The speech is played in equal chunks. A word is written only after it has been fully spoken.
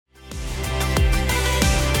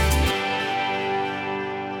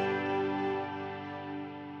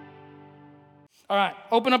All right,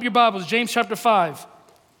 open up your Bibles, James chapter 5.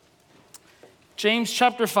 James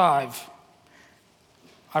chapter 5.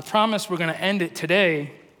 I promise we're going to end it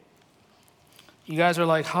today. You guys are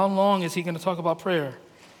like, how long is he going to talk about prayer?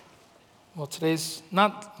 Well,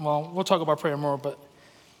 we'll talk about prayer more, but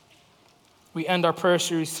we end our prayer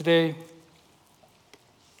series today.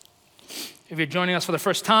 If you're joining us for the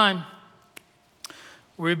first time,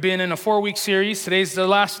 we've been in a 4-week series. Today's the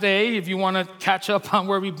last day. If you want to catch up on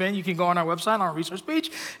where we've been, you can go on our website, on our resource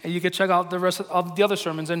page, and you can check out the rest of the other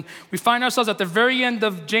sermons. And we find ourselves at the very end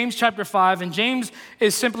of James chapter 5, and James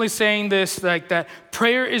is simply saying this, like that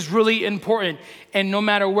prayer is really important. And no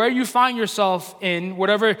matter where you find yourself in,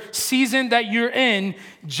 whatever season that you're in,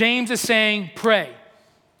 James is saying, pray.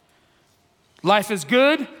 Life is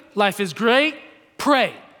good. Life is great.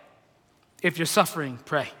 Pray. If you're suffering,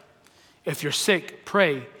 pray. If you're sick,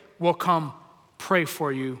 pray. We'll come pray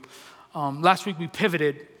for you. Last week we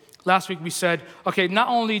pivoted. Last week we said, okay, not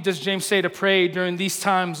only does James say to pray during these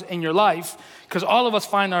times in your life, because all of us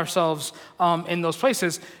find ourselves in those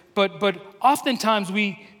places, but oftentimes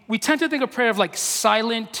we tend to think of prayer of like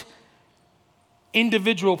silent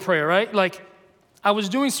individual prayer, right? Like I was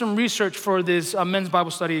doing some research for this men's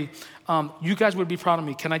Bible study. You guys would be proud of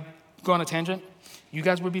me. Can I go on a tangent? You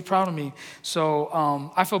guys would be proud of me. So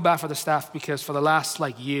I feel bad for the staff because for the last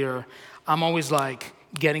year, I'm always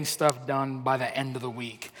getting stuff done by the end of the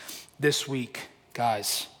week. This week,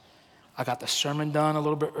 guys, I got the sermon done a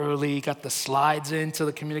little bit early, got the slides into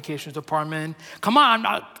the communications department. Come on,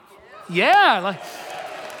 I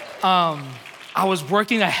was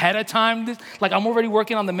working ahead of time. I'm already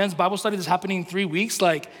working on the men's Bible study that's happening in 3 weeks.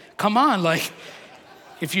 Come on,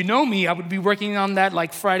 if you know me, I would be working on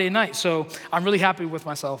that Friday night. So I'm really happy with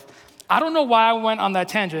myself. I don't know why I went on that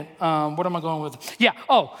tangent. What am I going with? Yeah.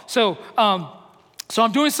 So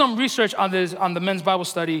I'm doing some research on the men's Bible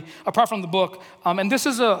study, apart from the book. And this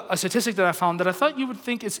is a statistic that I found that I thought you would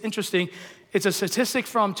think is interesting. It's a statistic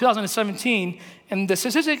from 2017. And the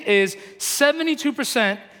statistic is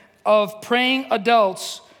 72% of praying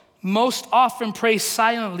adults most often pray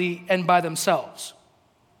silently and by themselves.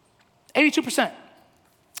 82%.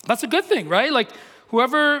 That's a good thing, right?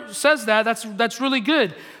 Whoever says that's really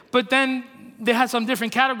good. But then they had some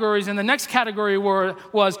different categories, and the next category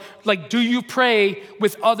was do you pray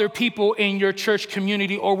with other people in your church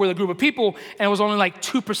community or with a group of people? And it was only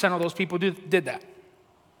 2% of those people did that.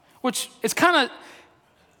 Which is kind of,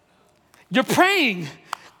 you're praying,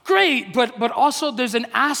 great, but also there's an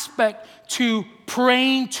aspect to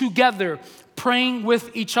praying together, praying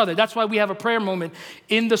with each other. That's why we have a prayer moment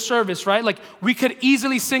in the service, right? We could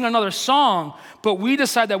easily sing another song, but we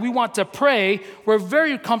decide that we want to pray. We're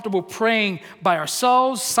very comfortable praying by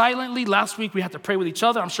ourselves, silently. Last week we had to pray with each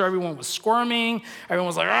other. I'm sure everyone was squirming. Everyone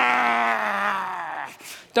was like,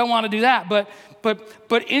 don't want to do that.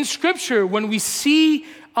 But in Scripture, when we see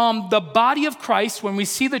the body of Christ, when we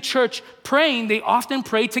see the church praying, they often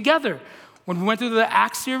pray together. When we went through the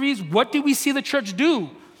Acts series, what did we see the church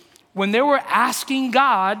do? When they were asking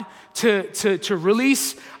God to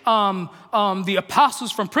release the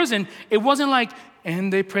apostles from prison, it wasn't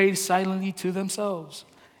and they prayed silently to themselves.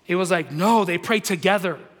 It was no, they prayed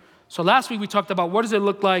together. So last week we talked about what does it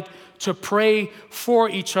look like to pray for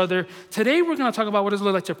each other. Today we're going to talk about what does it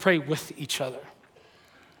look like to pray with each other.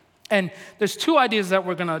 And there's two ideas that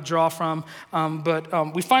we're going to draw from,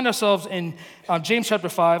 but we find ourselves in James chapter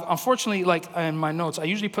 5. Unfortunately, in my notes, I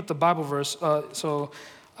usually put the Bible verse, so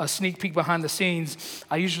a sneak peek behind the scenes.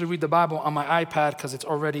 I usually read the Bible on my iPad because it's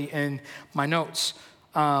already in my notes.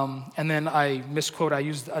 And then I misquote. I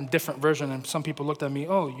used a different version, and some people looked at me,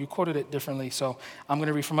 oh, you quoted it differently, so I'm going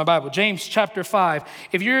to read from my Bible. James chapter 5.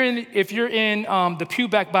 If you're in the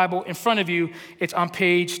Pewback Bible in front of you, it's on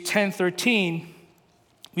page 1013.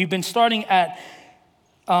 We've been starting at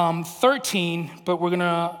 13, but we're going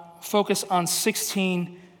to focus on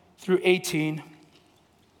 16 through 18.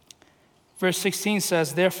 Verse 16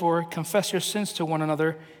 says, therefore, confess your sins to one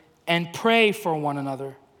another and pray for one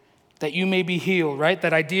another that you may be healed, right?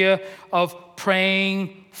 That idea of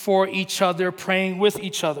praying for each other, praying with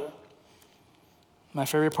each other. My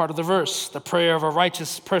favorite part of the verse, the prayer of a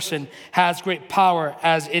righteous person has great power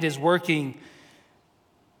as it is working.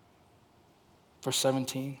 Verse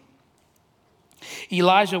 17.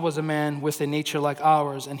 Elijah was a man with a nature like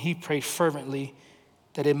ours, and he prayed fervently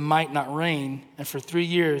that it might not rain. And for 3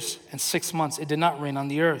 years and 6 months, it did not rain on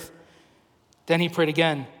the earth. Then he prayed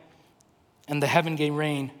again, and the heaven gave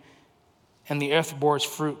rain, and the earth bore its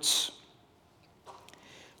fruits.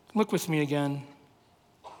 Look with me again.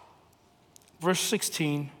 Verse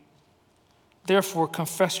 16. Therefore,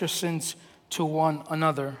 confess your sins to one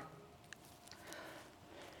another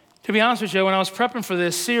To be honest with you, when I was prepping for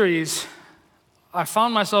this series, I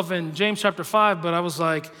found myself in James chapter 5, but I was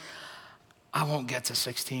like, I won't get to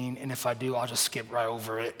 16, and if I do, I'll just skip right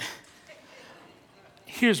over it.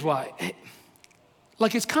 Here's why.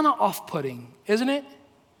 Like, it's kind of off-putting, isn't it?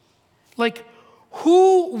 Like,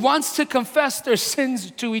 who wants to confess their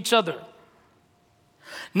sins to each other?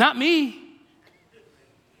 Not me.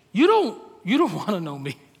 You don't want to know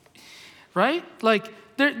me, right? Like,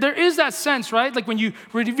 there is that sense, right? Like when you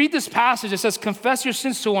read this passage, it says, confess your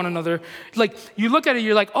sins to one another. Like you look at it,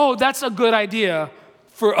 you're like, oh, that's a good idea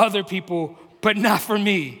for other people, but not for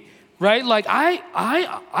me, right? Like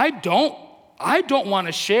I don't want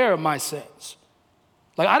to share my sins.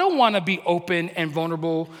 Like I don't want to be open and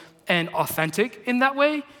vulnerable and authentic in that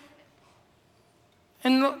way.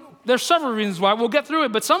 And there's several reasons why. We'll get through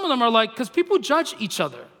it, but some of them are like, because people judge each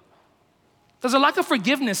other. There's a lack of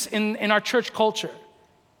forgiveness in our church culture.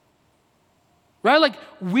 Right? Like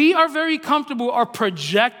we are very comfortable are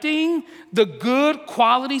projecting the good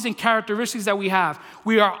qualities and characteristics that we have.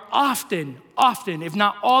 We are often, if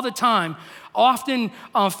not all the time,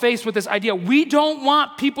 faced with this idea. We don't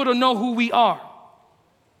want people to know who we are.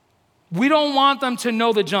 We don't want them to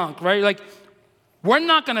know the junk, right? Like we're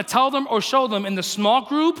not going to tell them or show them in the small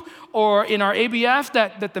group or in our ABF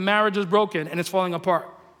that the marriage is broken and it's falling apart.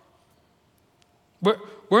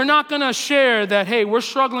 We're not going to share that, hey, we're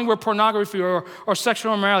struggling with pornography or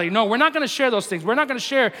sexual immorality. No, we're not going to share those things. We're not going to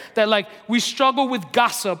share that, like, we struggle with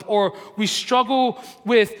gossip or we struggle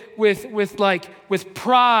with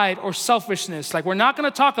pride or selfishness. Like, we're not going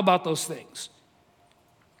to talk about those things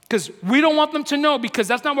because we don't want them to know, because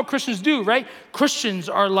that's not what Christians do, right? Christians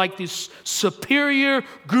are like this superior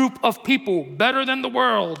group of people, better than the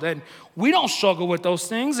world, and we don't struggle with those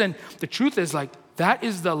things. And the truth is, like, that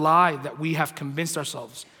is the lie that we have convinced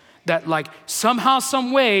ourselves, that like somehow,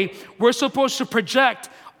 some way, we're supposed to project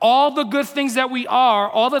all the good things that we are,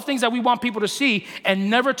 all the things that we want people to see, and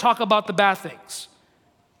never talk about the bad things.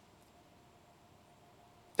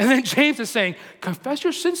 And then James is saying, confess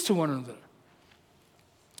your sins to one another.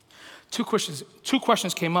 Two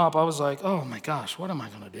questions came up. I was like, oh my gosh, what am I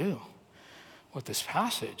going to do with this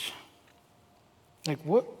passage? Like,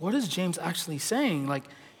 what is James actually saying? Like,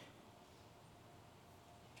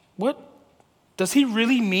 what does he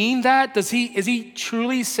really mean that? Is he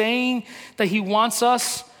truly saying that he wants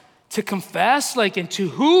us to confess? Like, and to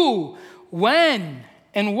who, when,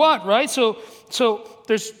 and what, right? So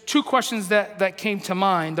there's two questions that came to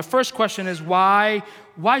mind. The first question is why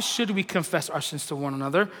should we confess our sins to one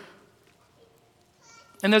another?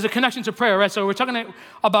 And there's a connection to prayer, right? So we're talking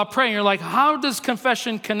about prayer, and you're like, how does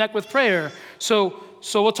confession connect with prayer? So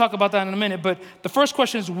we'll talk about that in a minute. But the first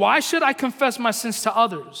question is, why should I confess my sins to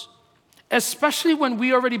others? Especially when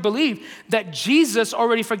we already believe that Jesus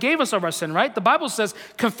already forgave us of our sin, right? The Bible says,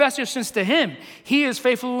 confess your sins to him. He is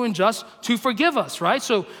faithful and just to forgive us, right?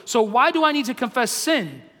 So why do I need to confess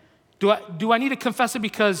sin? Do I need to confess it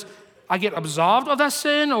because I get absolved of that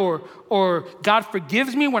sin or God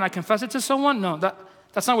forgives me when I confess it to someone? No,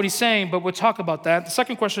 that's not what he's saying, but we'll talk about that. The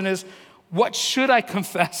second question is, what should I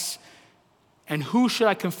confess? And who should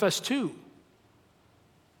I confess to?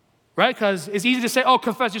 Right? Because it's easy to say, oh,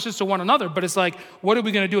 confess your sins to one another, but it's like, what are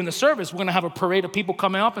we going to do in the service? We're going to have a parade of people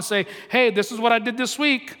coming up and say, hey, this is what I did this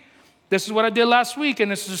week. This is what I did last week.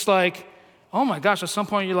 And it's just like, oh my gosh, at some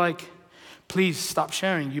point you're like, please stop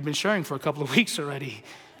sharing. You've been sharing for a couple of weeks already.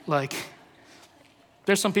 Like,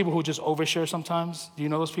 there's some people who just overshare sometimes. Do you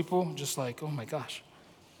know those people? Just like, oh my gosh.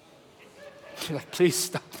 You're like,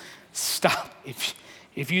 please stop.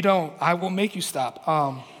 If you don't, I will make you stop.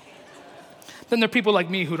 Then there are people like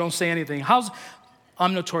me who don't say anything.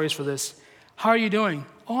 I'm notorious for this. How are you doing?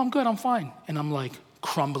 Oh, I'm good, I'm fine. And I'm like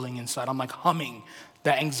crumbling inside. I'm like humming.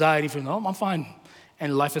 That anxiety for, no, I'm fine.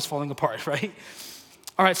 And life is falling apart, right?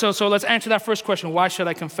 All right, so let's answer that first question. Why should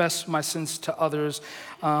I confess my sins to others?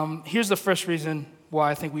 Here's the first reason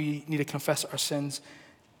why I think we need to confess our sins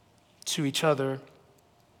to each other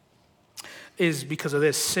is because of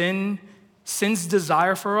this. Sin's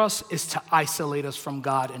desire for us is to isolate us from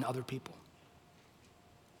God and other people.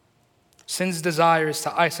 Sin's desire is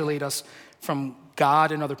to isolate us from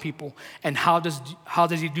God and other people. And how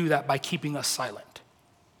does he do that? By keeping us silent.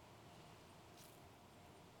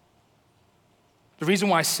 The reason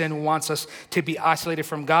why sin wants us to be isolated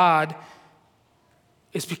from God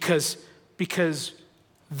is because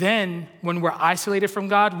then when we're isolated from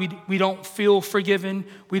God, we don't feel forgiven.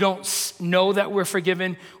 We don't know that we're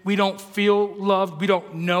forgiven. We don't feel loved. We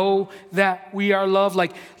don't know that we are loved.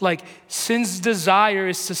 Like sin's desire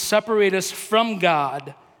is to separate us from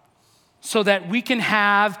God so that we can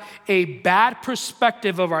have a bad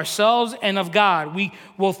perspective of ourselves and of God. We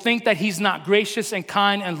will think that he's not gracious and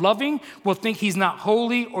kind and loving. We'll think he's not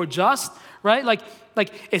holy or just, right? Like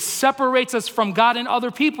it separates us from God and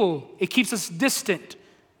other people. It keeps us distant.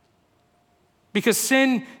 Because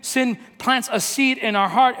sin plants a seed in our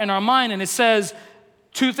heart and our mind, and it says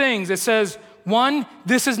two things. It says, one,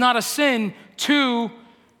 this is not a sin. Two,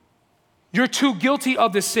 you're too guilty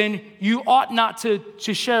of the sin. You ought not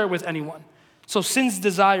to share it with anyone. So sin's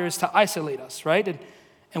desire is to isolate us, right?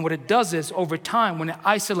 And what it does is, over time, when it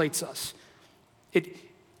isolates us, it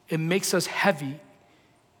makes us heavy.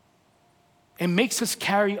 It makes us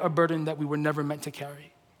carry a burden that we were never meant to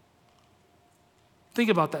carry. Think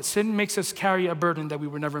about that. Sin makes us carry a burden that we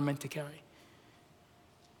were never meant to carry.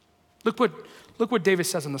 Look what David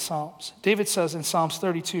says in the Psalms. David says in Psalms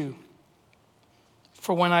 32,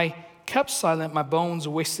 "For when I kept silent, my bones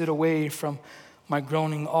wasted away from my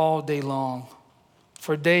groaning all day long.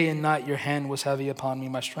 For day and night your hand was heavy upon me.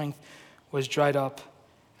 My strength was dried up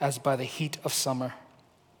as by the heat of summer."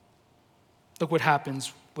 Look what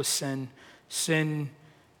happens with sin. Sin,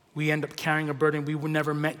 we end up carrying a burden we were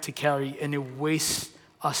never meant to carry, and it wastes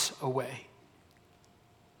us away.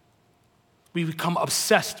 We become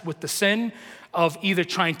obsessed with the sin of either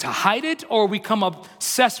trying to hide it, or we become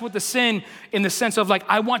obsessed with the sin in the sense of like,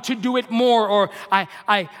 I want to do it more, or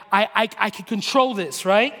I can control this,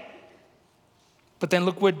 right? But then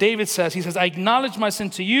look what David says. He says, "I acknowledge my sin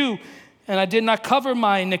to you, and I did not cover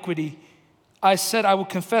my iniquity. I said I will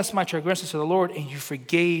confess my transgressions to the Lord, and you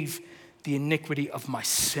forgave the iniquity of my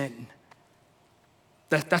sin."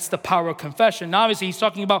 That's the power of confession. Now, obviously, he's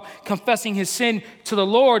talking about confessing his sin to the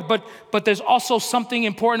Lord, but there's also something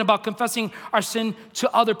important about confessing our sin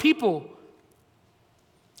to other people.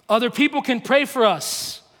 Other people can pray for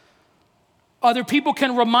us. Other people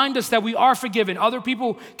can remind us that we are forgiven. Other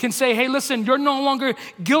people can say, hey, listen, you're no longer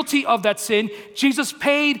guilty of that sin. Jesus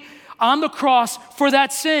paid on the cross for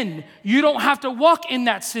that sin. You don't have to walk in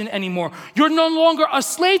that sin anymore. You're no longer a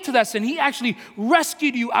slave to that sin. He actually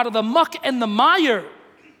rescued you out of the muck and the mire.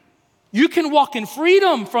 You can walk in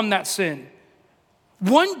freedom from that sin.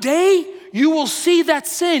 One day, you will see that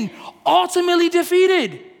sin ultimately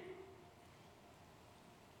defeated.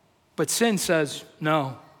 But sin says,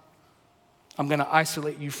 no, I'm going to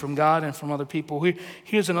isolate you from God and from other people.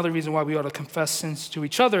 Here's another reason why we ought to confess sins to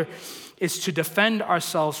each other, is to defend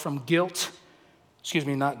ourselves from guilt.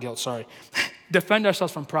 Defend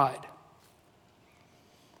ourselves from pride.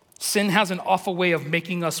 Sin has an awful way of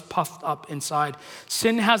making us puffed up inside.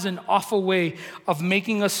 Sin has an awful way of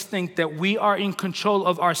making us think that we are in control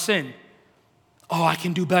of our sin. Oh, I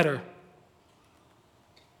can do better.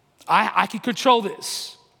 I can control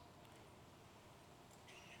this.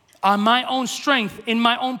 On my own strength, in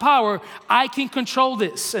my own power, I can control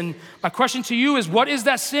this. And my question to you is, what is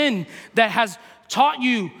that sin that has taught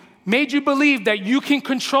you, made you believe that you can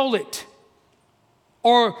control it?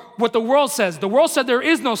 Or what the world says. The world said there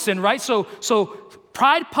is no sin, right? So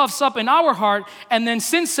pride puffs up in our heart, and then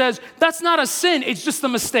sin says, that's not a sin, it's just a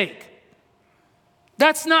mistake.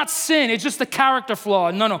 That's not sin, it's just a character flaw.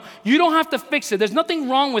 No, you don't have to fix it. There's nothing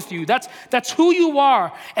wrong with you. That's who you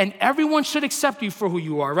are, and everyone should accept you for who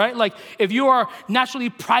you are, right? Like if you are naturally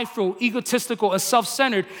prideful, egotistical, and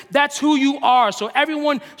self-centered, that's who you are. So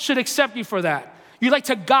everyone should accept you for that. You like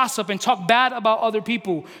to gossip and talk bad about other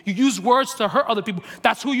people. You use words to hurt other people.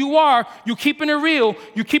 That's who you are. You keeping it real.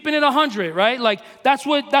 You keeping it 100, right? Like that's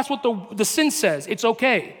what the sin says. It's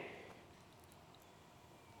okay.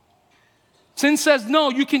 Sin says,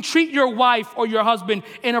 no, you can treat your wife or your husband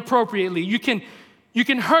inappropriately. You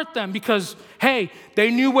can hurt them because, hey,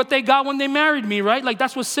 they knew what they got when they married me, right? Like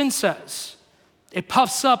that's what sin says. It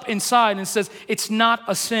puffs up inside and says, it's not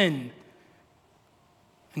a sin.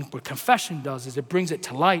 And what confession does is it brings it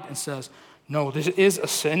to light and says, no, this is a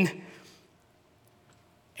sin,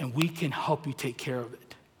 and we can help you take care of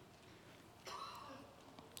it.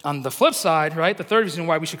 On the flip side, right, the third reason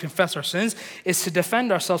why we should confess our sins is to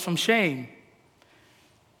defend ourselves from shame.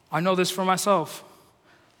 I know this for myself.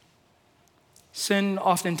 Sin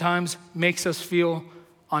oftentimes makes us feel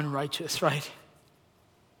unrighteous, right?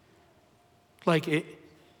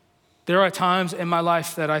 There are times in my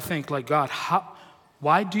life that I think, like, God,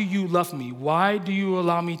 why do you love me? Why do you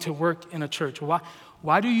allow me to work in a church?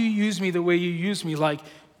 Why do you use me the way you use me? Like,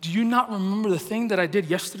 do you not remember the thing that I did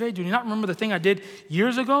yesterday? Do you not remember the thing I did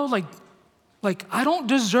years ago? Like I don't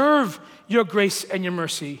deserve your grace and your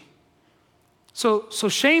mercy. So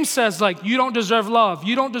shame says, like, you don't deserve love.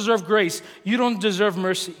 You don't deserve grace. You don't deserve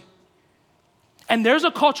mercy. And there's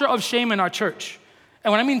a culture of shame in our church.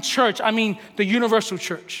 And when I mean church, I mean the universal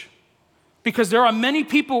church. Because there are many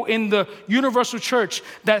people in the universal church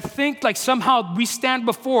that think like somehow we stand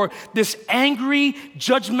before this angry,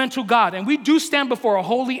 judgmental God. And we do stand before a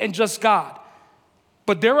holy and just God.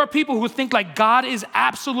 But there are people who think like God is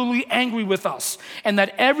absolutely angry with us, and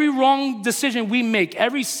that every wrong decision we make,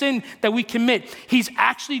 every sin that we commit, he's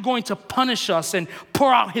actually going to punish us and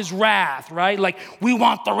pour out his wrath, right? Like we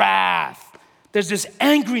want the wrath. There's this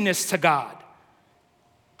angriness to God.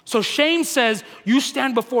 So shame says you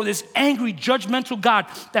stand before this angry, judgmental God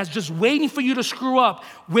that's just waiting for you to screw up,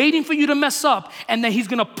 waiting for you to mess up, and then he's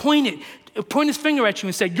gonna point his finger at you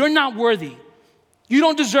and say, you're not worthy. You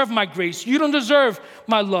don't deserve my grace. You don't deserve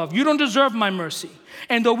my love. You don't deserve my mercy.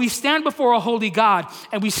 And though we stand before a holy God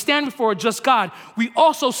and we stand before a just God, we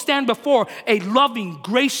also stand before a loving,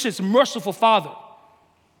 gracious, merciful Father,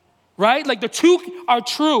 right? Like the two are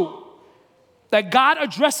true. That God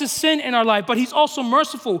addresses sin in our life, but he's also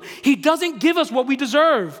merciful. He doesn't give us what we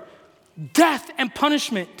deserve, death and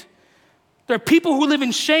punishment. There are people who live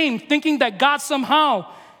in shame thinking that God somehow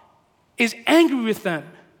is angry with them.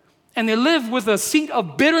 And they live with a seed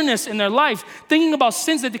of bitterness in their life, thinking about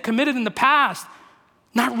sins that they committed in the past,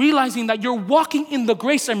 not realizing that you're walking in the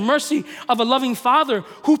grace and mercy of a loving Father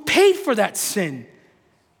who paid for that sin.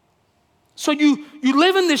 So you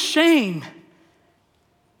live in this shame.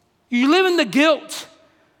 You live in the guilt.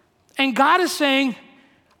 And God is saying,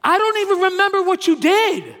 I don't even remember what you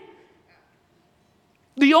did.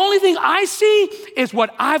 The only thing I see is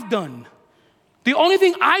what I've done. The only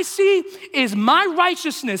thing I see is my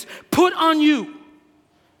righteousness put on you.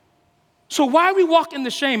 So why we walk in the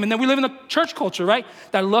shame? And then we live in a church culture, right,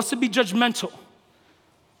 that loves to be judgmental.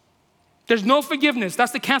 There's no forgiveness.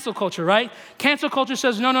 That's the cancel culture, right? Cancel culture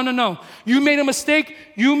says, no. You made a mistake.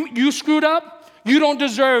 You screwed up. You don't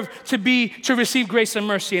deserve to receive grace and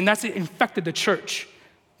mercy. And that's infected the church,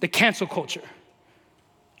 the cancel culture.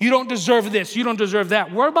 You don't deserve this. You don't deserve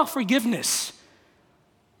that. What about forgiveness?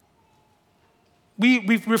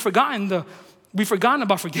 We've forgotten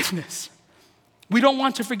about forgiveness. We don't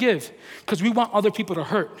want to forgive because we want other people to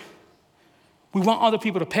hurt. We want other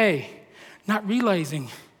people to pay, not realizing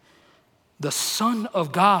the Son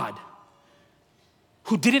of God,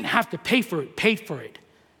 who didn't have to pay for it, paid for it,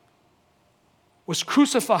 was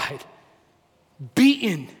crucified,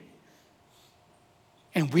 beaten,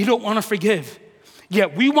 and we don't want to forgive.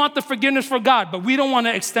 Yet we want the forgiveness for God, but we don't want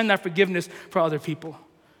to extend that forgiveness for other people.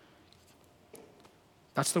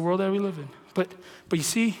 That's the world that we live in. But you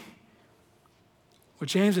see, what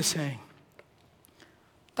James is saying,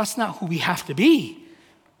 that's not who we have to be.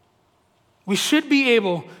 We should be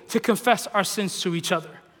able to confess our sins to each other.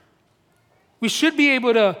 We should be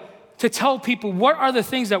able to tell people what are the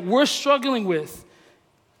things that we're struggling with.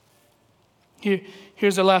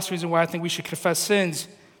 Here's the last reason why I think we should confess sins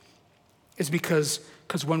is because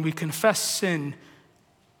when we confess sin,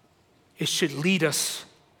 it should lead us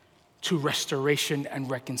to restoration and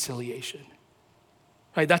reconciliation.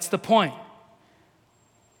 Right? That's the point.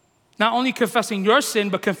 Not only confessing your sin,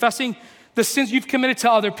 but confessing the sins you've committed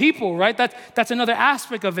to other people, right? That's another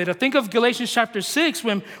aspect of it. I think of Galatians chapter 6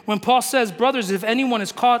 when Paul says, brothers, if anyone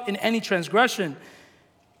is caught in any transgression,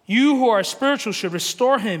 you who are spiritual should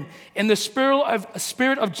restore him in the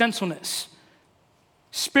spirit of gentleness.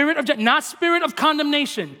 Not spirit of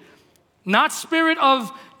condemnation, not spirit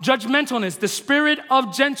of judgmentalness, the spirit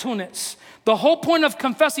of gentleness. The whole point of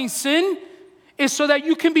confessing sin is so that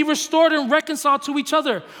you can be restored and reconciled to each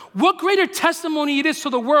other. What greater testimony it is to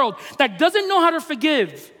the world that doesn't know how to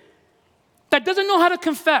forgive, that doesn't know how to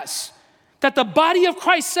confess, that the body of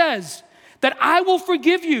Christ says that I will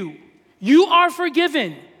forgive you. You are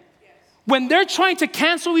forgiven. When they're trying to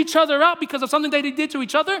cancel each other out because of something that they did to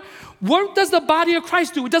each other, what does the body of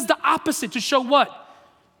Christ do? It does the opposite to show what?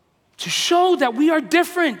 To show that we are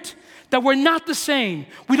different, that we're not the same.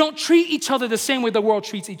 We don't treat each other the same way the world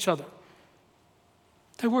treats each other.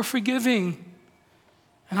 That we're forgiving.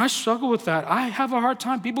 And I struggle with that. I have a hard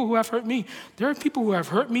time. People who have hurt me, there are people who have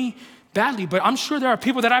hurt me badly, but I'm sure there are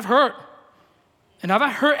people that I've hurt. And if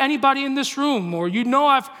I hurt anybody in this room, or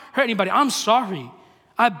I've hurt anybody, I'm sorry.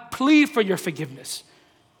 I plead for your forgiveness.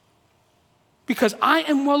 Because I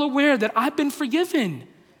am well aware that I've been forgiven.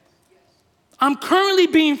 I'm currently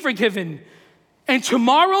being forgiven. And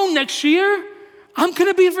tomorrow, next year, I'm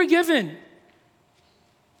going to be forgiven.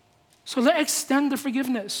 So let's extend the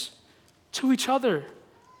forgiveness to each other.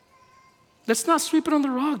 Let's not sweep it on the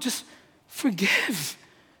rug. Just forgive.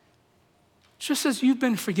 Just as you've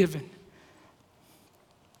been forgiven.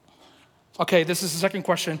 Okay, this is the second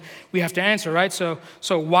question we have to answer, right? So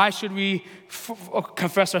why should we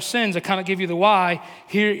confess our sins? I kind of give you the why.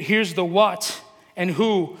 Here's the what and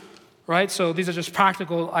who, right? So these are just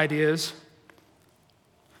practical ideas.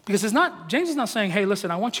 Because James is not saying, hey,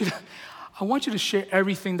 listen, I want you to share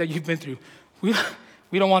everything that you've been through.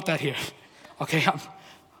 We don't want that here, okay?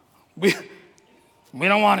 We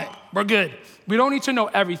don't want it. We're good. We don't need to know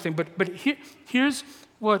everything, but here's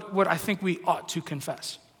what I think we ought to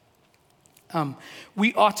confess.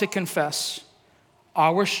 We ought to confess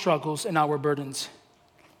our struggles and our burdens.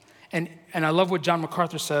 And I love what John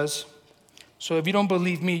MacArthur says. So if you don't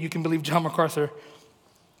believe me, you can believe John MacArthur.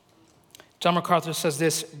 John MacArthur says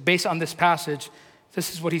this, based on this passage,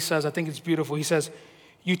 this is what he says. I think it's beautiful. He says,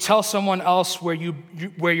 you tell someone else where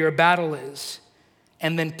your battle is,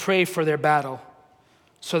 and then pray for their battle,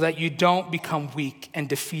 so that you don't become weak and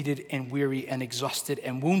defeated and weary and exhausted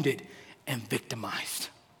and wounded and victimized.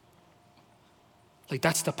 Like,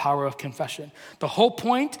 that's the power of confession. The whole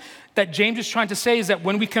point that James is trying to say is that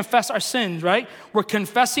when we confess our sins, right, we're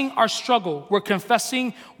confessing our struggle. We're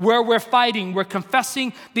confessing where we're fighting. We're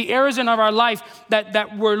confessing the areas in our life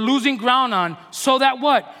that we're losing ground on, so that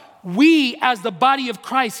what? We, as the body of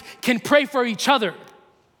Christ, can pray for each other.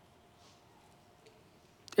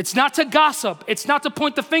 It's not to gossip. It's not to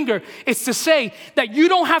point the finger. It's to say that you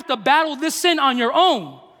don't have to battle this sin on your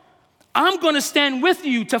own. I'm going to stand with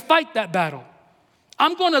you to fight that battle.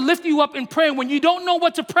 I'm going to lift you up in prayer. When you don't know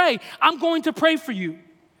what to pray, I'm going to pray for you.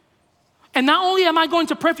 And not only am I going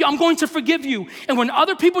to pray for you, I'm going to forgive you. And when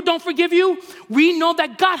other people don't forgive you, we know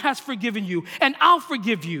that God has forgiven you, and I'll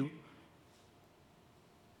forgive you.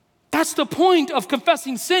 That's the point of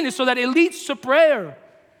confessing sin, is so that it leads to prayer.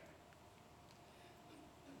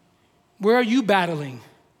 Where are you battling?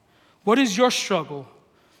 What is your struggle?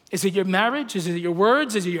 Is it your marriage? Is it your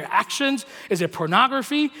words? Is it your actions? Is it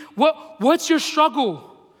pornography? What's your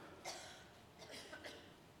struggle?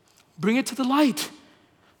 Bring it to the light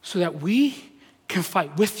so that we can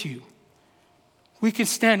fight with you. We can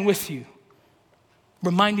stand with you,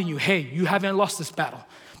 reminding you, hey, you haven't lost this battle.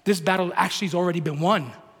 This battle actually has already been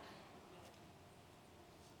won.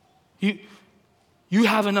 You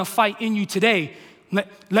have enough fight in you today.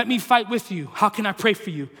 Let me fight with you. How can I pray for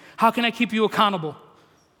you? How can I keep you accountable?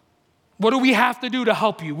 What do we have to do to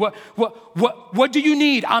help you? What do you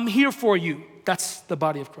need? I'm here for you. That's the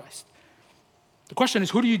body of Christ. The question is,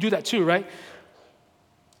 who do you do that to, right?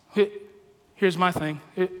 Here's my thing,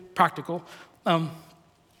 practical.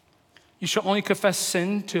 You should only confess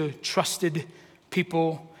sin to trusted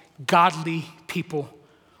people, godly people,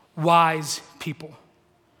 wise people.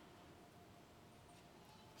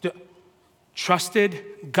 Trusted,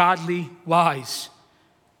 godly, wise.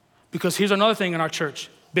 Because here's another thing in our church,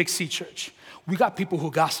 Big C Church. We got people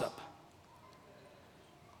who gossip.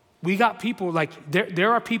 We got people, like,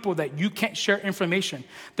 there are people that you can't share information.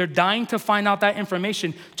 They're dying to find out that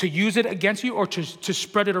information, to use it against you or to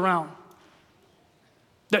spread it around.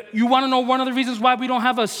 You want to know one of the reasons why we don't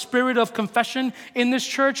have a spirit of confession in this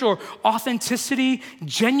church, or authenticity,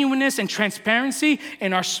 genuineness, and transparency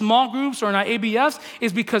in our small groups or in our ABFs,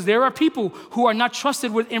 is because there are people who are not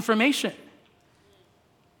trusted with information.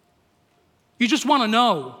 You just want to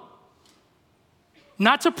know.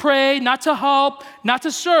 Not to pray, not to help, not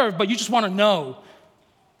to serve, but you just want to know.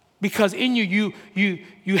 Because in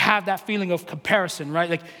you have that feeling of comparison, right?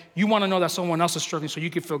 Like, you want to know that someone else is struggling so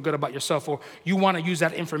you can feel good about yourself, or you want to use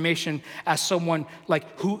that information as someone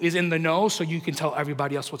like who is in the know so you can tell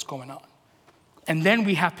everybody else what's going on. And then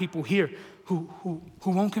we have people here who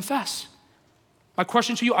won't confess. My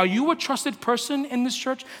question to you, are you a trusted person in this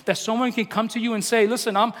church that someone can come to you and say,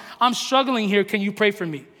 listen, I'm struggling here, can you pray for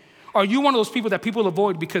me? Are you one of those people that people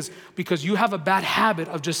avoid because you have a bad habit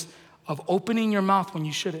of opening your mouth when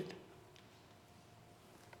you shouldn't?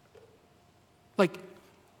 Like,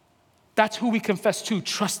 that's who we confess to,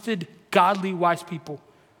 trusted, godly, wise people.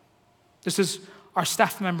 This is our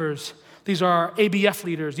staff members. These are our ABF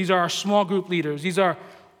leaders. These are our small group leaders. These are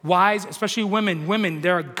wise, especially women. Women,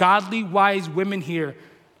 there are godly, wise women here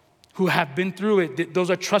who have been through it. Those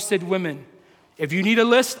are trusted women. If you need a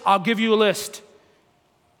list, I'll give you a list.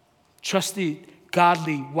 Trusted,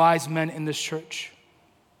 godly, wise men in this church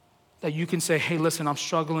that you can say, hey, listen, I'm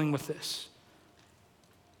struggling with this.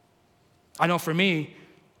 I know for me,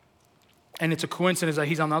 and it's a coincidence that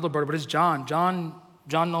he's on the other board, but it's John. John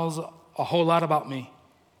knows a whole lot about me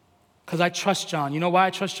because I trust John. You know why I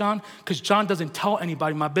trust John? Because John doesn't tell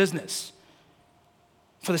anybody my business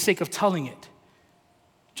for the sake of telling it.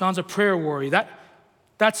 John's a prayer warrior.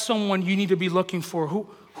 That's someone you need to be looking for.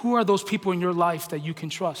 Who are those people in your life that you can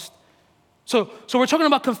trust? So we're talking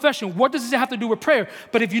about confession. What does it have to do with prayer?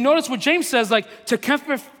 But if you notice what James says, like, to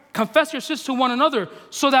confess your sins to one another,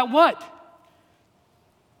 so that what?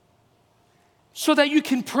 So that you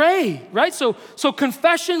can pray, right? So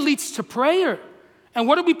confession leads to prayer. And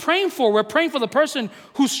what are we praying for? We're praying for the person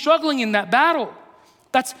who's struggling in that battle.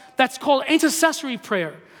 That's called intercessory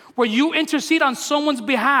prayer, where you intercede on someone's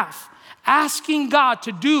behalf, asking God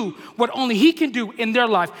to do what only He can do in their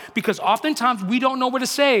life. Because oftentimes we don't know what to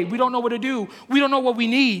say. We don't know what to do. We don't know what we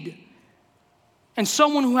need. And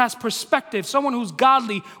someone who has perspective, someone who's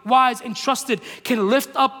godly, wise, and trusted can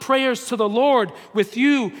lift up prayers to the Lord with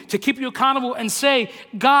you to keep you accountable and say,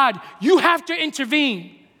 God, you have to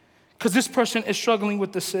intervene because this person is struggling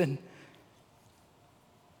with the sin.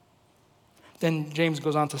 Then James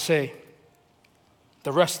goes on to say,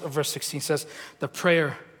 the rest of verse 16 says, the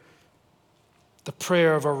prayer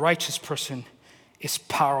of a righteous person is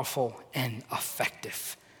powerful and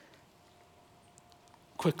effective.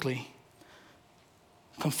 Quickly,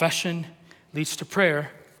 confession leads to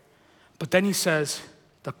prayer, but then he says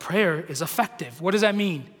the prayer is effective. What does that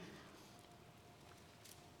mean?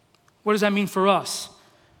 What does that mean for us?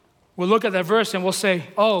 We'll look at that verse and we'll say,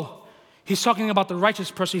 oh, he's talking about the righteous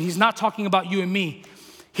person. He's not talking about you and me.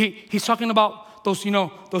 He's talking about those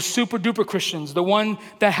super duper Christians, the one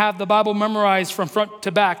that have the Bible memorized from front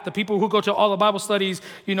to back, the people who go to all the Bible studies,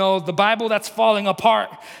 the Bible that's falling apart,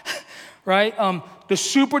 right? The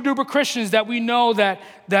super duper Christians that we know that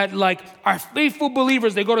like are faithful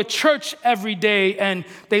believers. They go to church every day and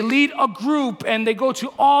they lead a group and they go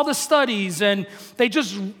to all the studies and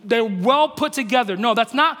they're well put together. No,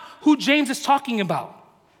 that's not who James is talking about.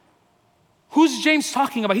 Who's James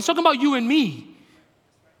talking about? He's talking about you and me.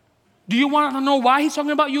 Do you want to know why he's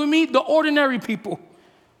talking about you and me? The ordinary people.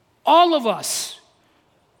 All of us.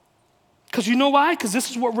 Because you know why? Because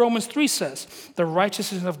this is what Romans 3 says. The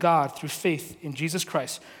righteousness of God through faith in Jesus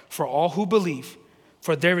Christ for all who believe.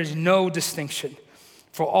 For there is no distinction.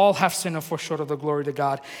 For all have sinned and fall short of the glory of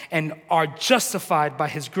God and are justified by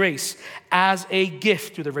His grace as a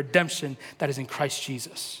gift through the redemption that is in Christ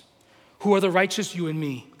Jesus. Who are the righteous? You and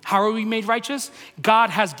me. How are we made righteous? God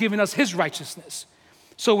has given us His righteousness.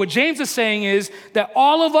 So what James is saying is that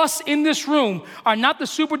all of us in this room are not the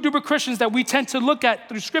super duper Christians that we tend to look at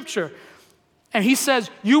through Scripture. And he says,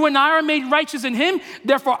 you and I are made righteous in Him,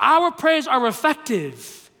 therefore our prayers are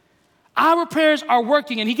effective. Our prayers are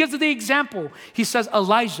working. And he gives the example. He says,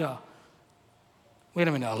 Elijah. Wait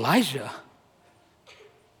a minute, Elijah?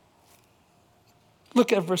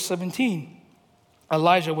 Look at verse 17.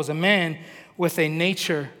 Elijah was a man with a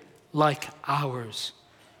nature like ours.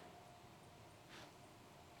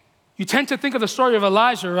 You tend to think of the story of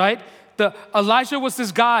Elijah, right? Elijah was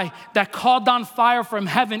this guy that called down fire from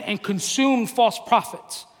heaven and consumed false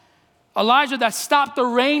prophets. Elijah that stopped the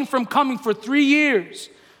rain from coming for 3 years.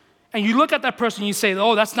 And you look at that person and you say,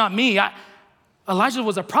 oh, that's not me. Elijah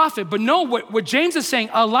was a prophet. But no, what James is saying,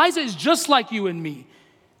 Elijah is just like you and me.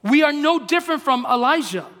 We are no different from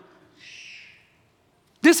Elijah.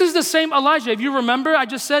 This is the same Elijah. If you remember, I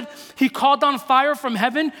just said he called down fire from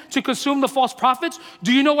heaven to consume the false prophets.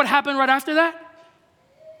 Do you know what happened right after that?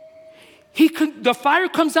 The fire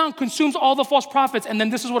comes down, consumes all the false prophets, and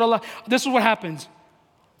then this is what happens.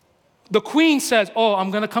 The queen says, oh,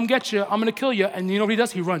 I'm going to come get you. I'm going to kill you. And you know what he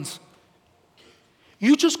does? He runs.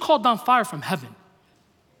 You just called down fire from heaven.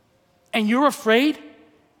 And you're afraid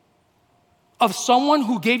of someone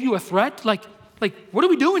who gave you a threat? Like, what are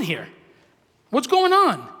we doing here? What's going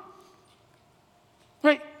on?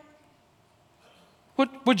 Right?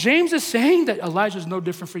 What James is saying, that Elijah is no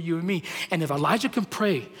different for you and me. And if Elijah can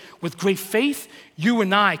pray with great faith, you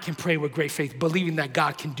and I can pray with great faith, believing that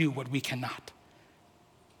God can do what we cannot.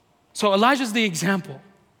 So Elijah's the example.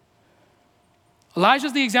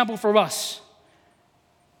 Elijah's the example for us.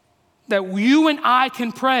 That you and I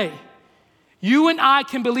can pray. You and I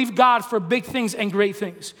can believe God for big things and great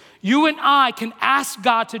things. You and I can ask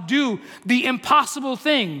God to do the impossible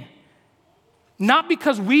thing. Not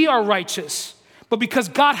because we are righteous, but because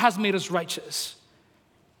God has made us righteous.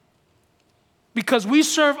 Because we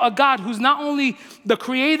serve a God who's not only the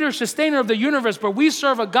creator, sustainer of the universe, but we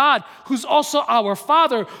serve a God who's also our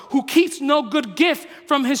Father, who keeps no good gift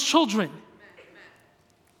from His children.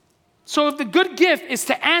 So if the good gift is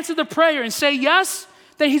to answer the prayer and say yes,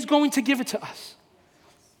 then He's going to give it to us.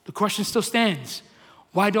 The question still stands.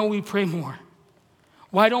 Why don't we pray more?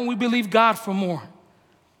 Why don't we believe God for more?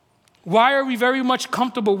 Why are we very much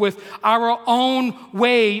comfortable with our own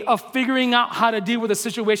way of figuring out how to deal with the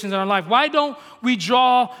situations in our life? Why don't we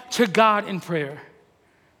draw to God in prayer?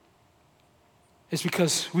 It's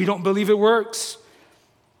because we don't believe it works.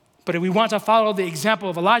 But if we want to follow the example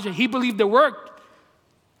of Elijah, he believed it worked,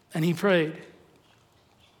 and he prayed.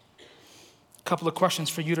 A couple of questions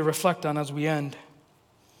for you to reflect on as we end.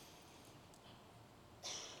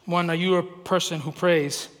 One, are you a person who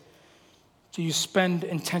prays? Do you spend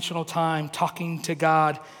intentional time talking to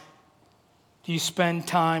God? Do you spend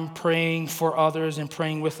time praying for others and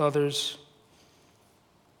praying with others?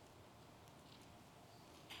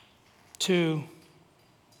 2,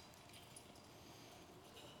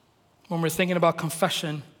 when we're thinking about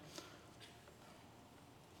confession,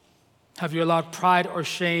 have you allowed pride or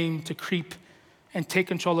shame to creep and take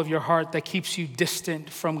control of your heart that keeps you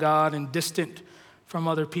distant from God and distant from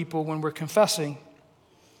other people when we're confessing?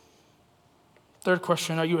 3rd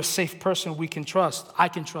question, are you a safe person we can trust? I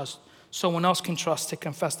can trust. Someone else can trust to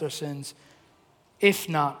confess their sins. If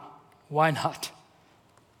not, why not?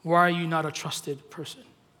 Why are you not a trusted person?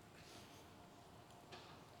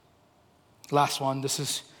 Last one, this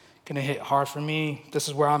is going to hit hard for me. This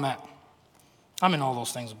is where I'm at. I'm in all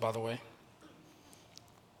those things, by the way.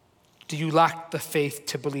 Do you lack the faith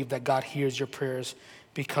to believe that God hears your prayers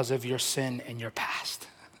because of your sin and your past?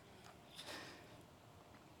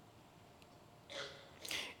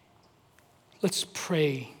 Let's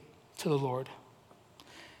pray to the Lord.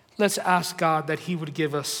 Let's ask God that he would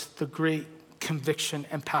give us the great conviction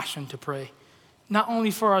and passion to pray, not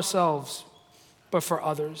only for ourselves, but for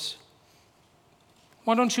others.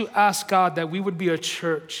 Why don't you ask God that we would be a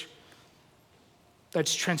church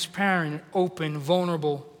that's transparent, open,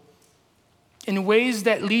 vulnerable, in ways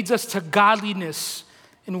that leads us to godliness,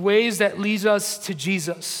 in ways that leads us to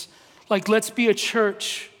Jesus. Like, let's be a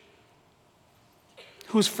church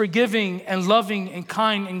who's forgiving and loving and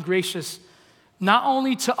kind and gracious, not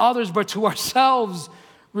only to others, but to ourselves,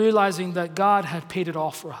 realizing that God had paid it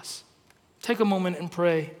all for us. Take a moment and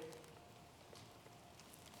pray.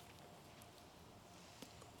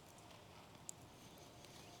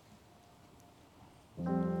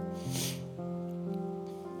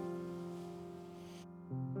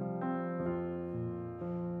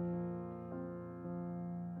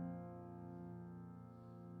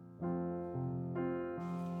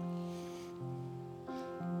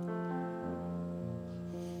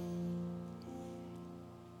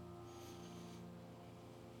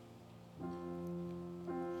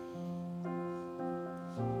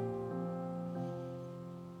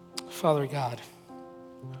 Father God,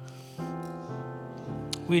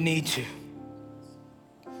 we need you.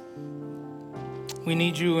 We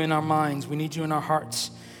need you in our minds. We need you in our hearts.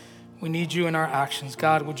 We need you in our actions.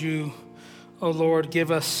 God, would you, oh Lord, give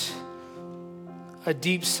us a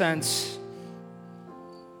deep sense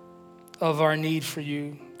of our need for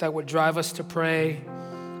you that would drive us to pray,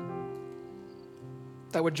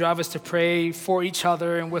 that would drive us to pray for each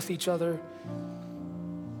other and with each other.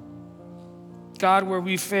 God, where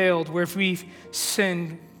we failed, where we've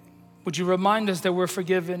sinned, would you remind us that we're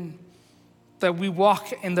forgiven, that we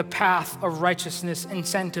walk in the path of righteousness and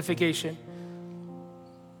sanctification,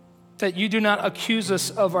 that you do not accuse us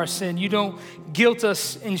of our sin. You don't guilt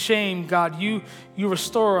us in shame, God. You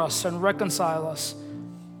restore us and reconcile us.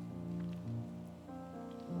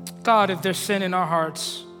 God, if there's sin in our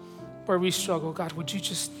hearts where we struggle, God, would you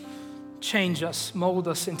just change us, mold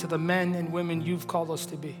us into the men and women you've called us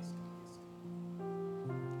to be.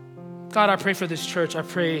 God, I pray for this church. I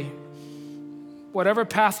pray whatever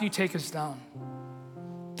path you take us down,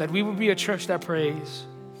 that we will be a church that prays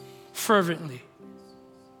fervently,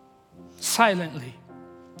 silently,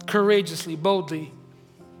 courageously, boldly,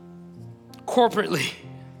 corporately,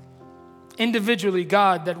 individually,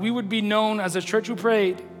 God, that we would be known as a church who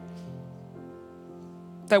prayed,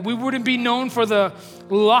 that we wouldn't be known for the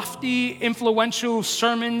lofty, influential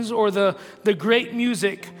sermons or the great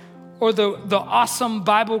music, or the awesome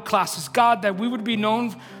Bible classes. God, that we would be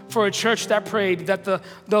known for a church that prayed, that the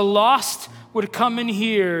lost would come in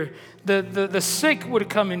here, the sick would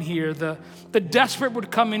come in here, the desperate would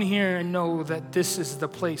come in here and know that this is the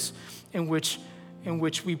place in which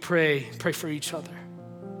we pray for each other.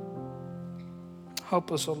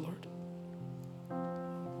 Help us, oh Lord.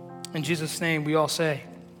 In Jesus' name, we all say,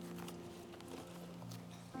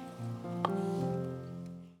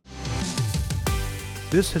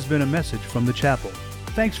 This has been a message from the chapel.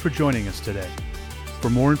 Thanks for joining us today. For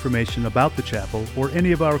more information about the chapel or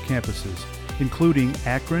any of our campuses, including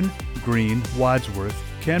Akron, Greene, Wadsworth,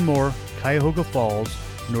 Kenmore, Cuyahoga Falls,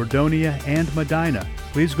 Nordonia, and Medina,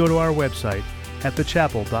 please go to our website at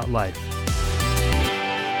thechapel.life.